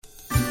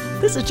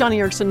This is Joni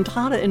Eareckson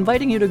Tada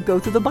inviting you to go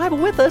through the Bible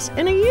with us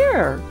in a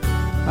year.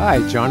 Hi,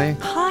 Johnny.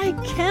 Hi,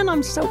 Ken.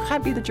 I'm so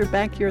happy that you're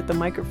back here at the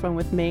microphone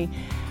with me.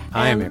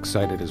 I am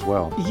excited as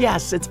well.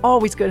 Yes, it's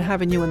always good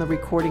having you in the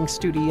recording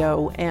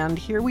studio. And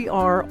here we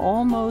are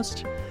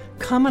almost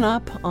coming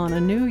up on a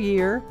new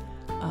year.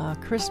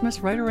 Christmas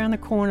right around the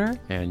corner.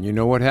 And you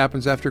know what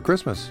happens after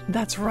Christmas?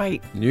 That's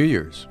right. New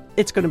Year's.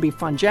 It's going to be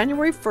fun.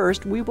 January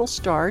 1st, we will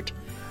start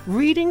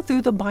reading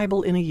through the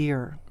Bible in a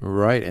year.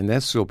 Right, and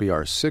this will be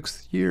our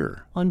 6th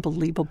year.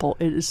 Unbelievable.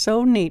 It is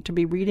so neat to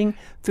be reading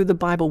through the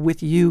Bible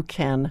with you,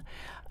 Ken.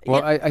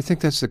 Well, I think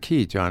that's the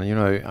key, John. You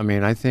know, I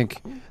mean, I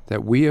think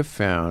that we have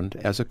found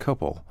as a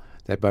couple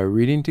that by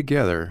reading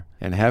together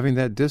and having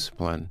that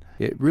discipline,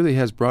 it really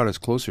has brought us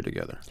closer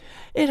together.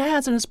 It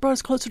has, and it's brought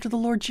us closer to the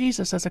Lord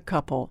Jesus as a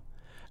couple.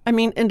 I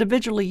mean,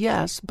 individually,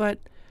 yes, but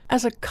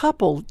as a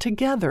couple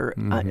together,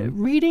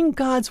 reading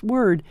God's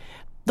Word,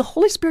 the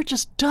Holy Spirit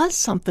just does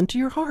something to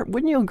your heart.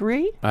 Wouldn't you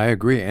agree? I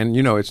agree. And,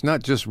 you know, it's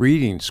not just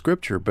reading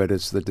Scripture, but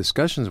it's the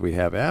discussions we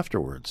have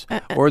afterwards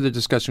or the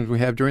discussions we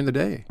have during the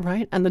day.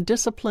 Right. And the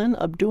discipline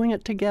of doing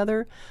it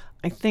together.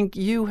 I think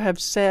you have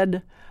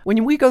said,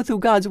 when we go through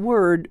God's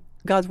Word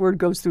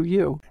goes through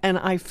you. And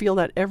I feel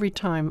that every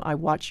time I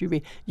watch you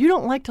read. You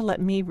don't like to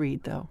let me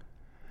read, though.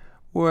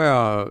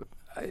 Well,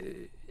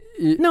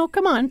 no,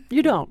 come on.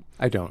 You don't.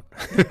 I don't.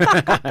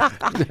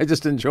 I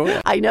just enjoy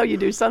it. I know you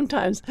do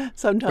sometimes.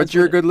 But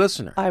you're a good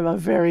listener. I'm a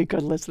very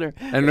good listener.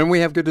 And then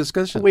we have good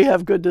discussions. We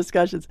have good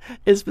discussions.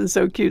 It's been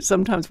so cute.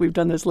 Sometimes we've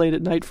done this late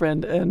at night,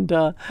 friend, and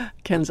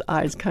Ken's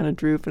eyes kind of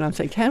droop. And I'm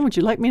saying, Ken, would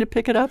you like me to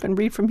pick it up and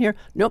read from here?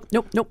 Nope.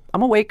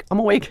 I'm awake.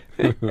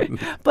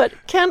 But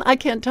Ken, I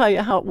can't tell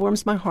you how it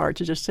warms my heart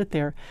to just sit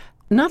there,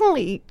 not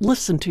only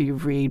listen to you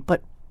read,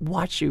 but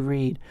watch you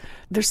read.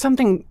 There's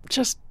something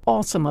just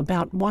awesome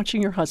about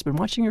watching your husband,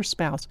 watching your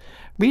spouse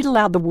read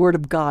aloud the Word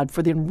of God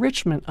for the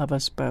enrichment of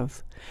us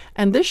both.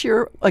 And this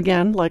year,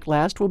 again, like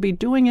last, we'll be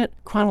doing it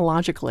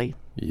chronologically.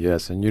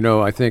 Yes, and you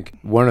know, I think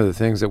one of the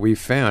things that we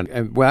found,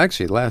 and well,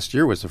 actually last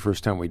year was the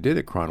first time we did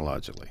it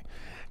chronologically,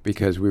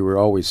 because we were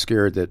always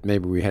scared that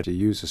maybe we had to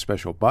use a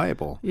special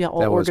Bible that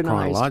was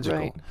chronological.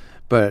 Right.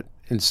 But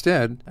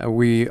instead,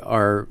 we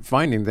are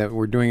finding that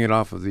we're doing it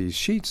off of these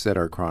sheets that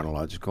are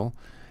chronological,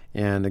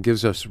 and it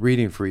gives us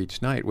reading for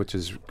each night, which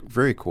is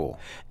very cool.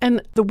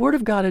 And the Word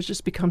of God has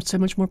just become so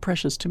much more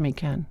precious to me,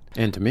 Ken.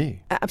 And to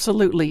me.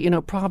 Absolutely. You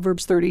know,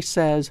 Proverbs 30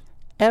 says,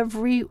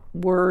 every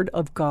word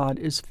of God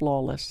is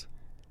flawless.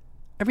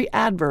 Every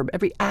adverb,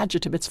 every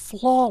adjective, it's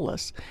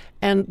flawless.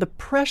 And the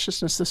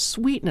preciousness, the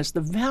sweetness, the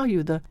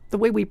value, the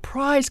way we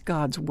prize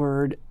God's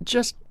Word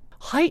just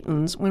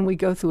heightens when we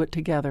go through it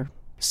together.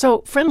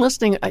 So, friend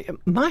listening,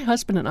 my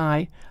husband and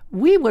I,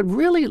 we would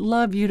really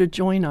love you to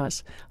join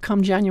us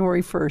come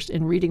January 1st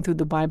in reading through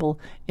the Bible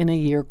in a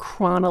year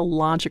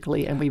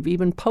chronologically. And we've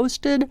even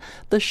posted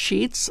the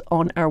sheets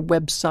on our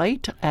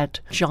website at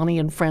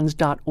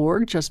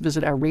johnnyandfriends.org. Just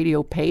visit our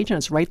radio page, and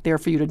it's right there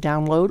for you to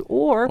download.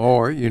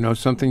 Or, you know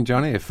something,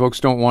 Johnny? If folks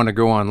don't want to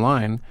go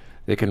online,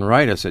 they can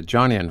write us at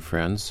Johnny and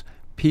Friends,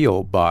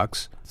 P.O.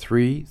 Box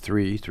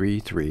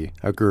 3333,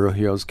 Agoura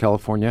Hills,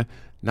 California,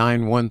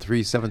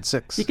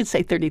 91376. You could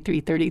say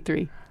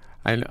 3333.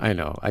 I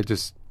know. I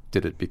just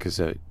did it because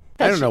I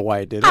don't know why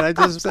I did it. I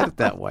just said it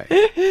that way.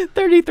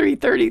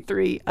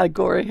 3333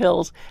 Agoura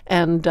Hills,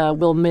 and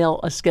we'll mail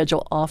a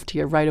schedule off to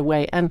you right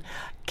away. And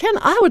Ken,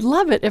 I would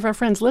love it if our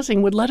friends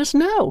listening would let us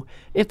know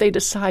if they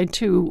decide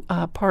to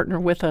partner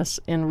with us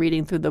in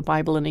reading through the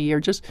Bible in a year.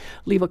 Just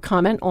leave a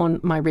comment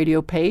on my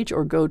radio page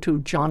or go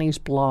to Johnny's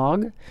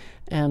blog.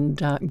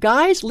 And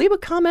guys, leave a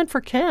comment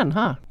for Ken,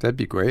 huh? That'd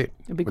be great.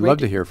 We'd love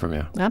to hear from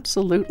you.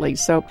 Absolutely.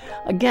 So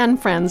again,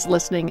 friends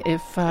listening,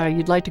 if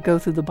you'd like to go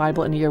through the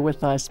Bible in a year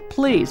with us,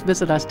 please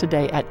visit us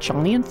today at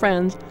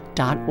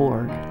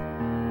johnnyandfriends.org.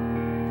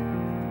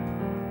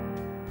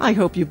 I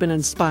hope you've been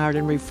inspired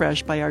and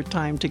refreshed by our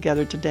time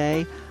together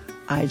today.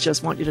 I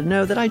just want you to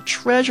know that I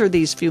treasure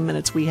these few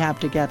minutes we have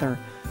together.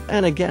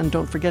 And again,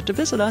 don't forget to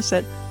visit us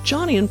at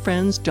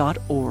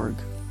johnnyandfriends.org.